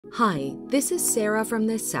Hi, this is Sarah from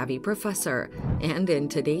The Savvy Professor, and in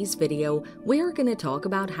today's video, we're going to talk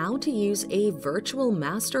about how to use a virtual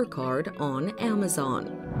Mastercard on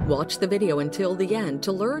Amazon. Watch the video until the end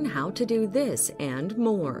to learn how to do this and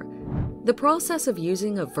more. The process of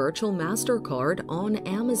using a virtual Mastercard on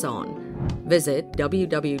Amazon. Visit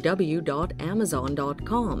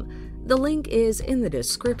www.amazon.com. The link is in the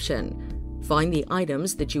description. Find the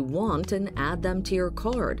items that you want and add them to your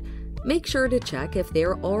card. Make sure to check if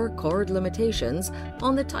there are card limitations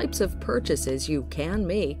on the types of purchases you can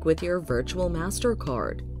make with your virtual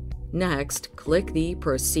Mastercard. Next, click the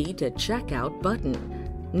Proceed to Checkout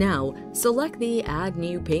button. Now, select the Add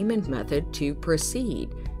New Payment Method to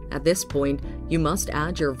proceed. At this point, you must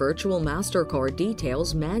add your virtual Mastercard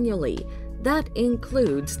details manually. That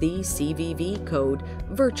includes the CVV code,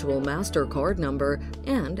 virtual Mastercard number,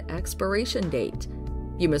 and expiration date.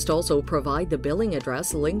 You must also provide the billing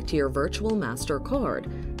address linked to your virtual Mastercard.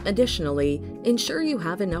 Additionally, ensure you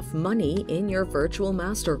have enough money in your virtual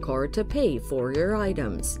Mastercard to pay for your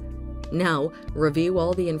items. Now, review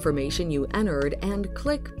all the information you entered and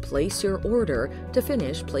click Place Your Order to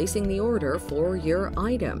finish placing the order for your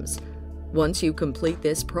items. Once you complete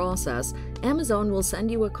this process, Amazon will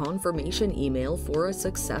send you a confirmation email for a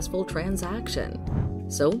successful transaction.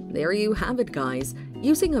 So there you have it, guys.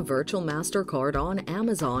 Using a virtual Mastercard on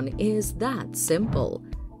Amazon is that simple.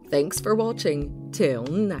 Thanks for watching. Till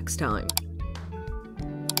next time.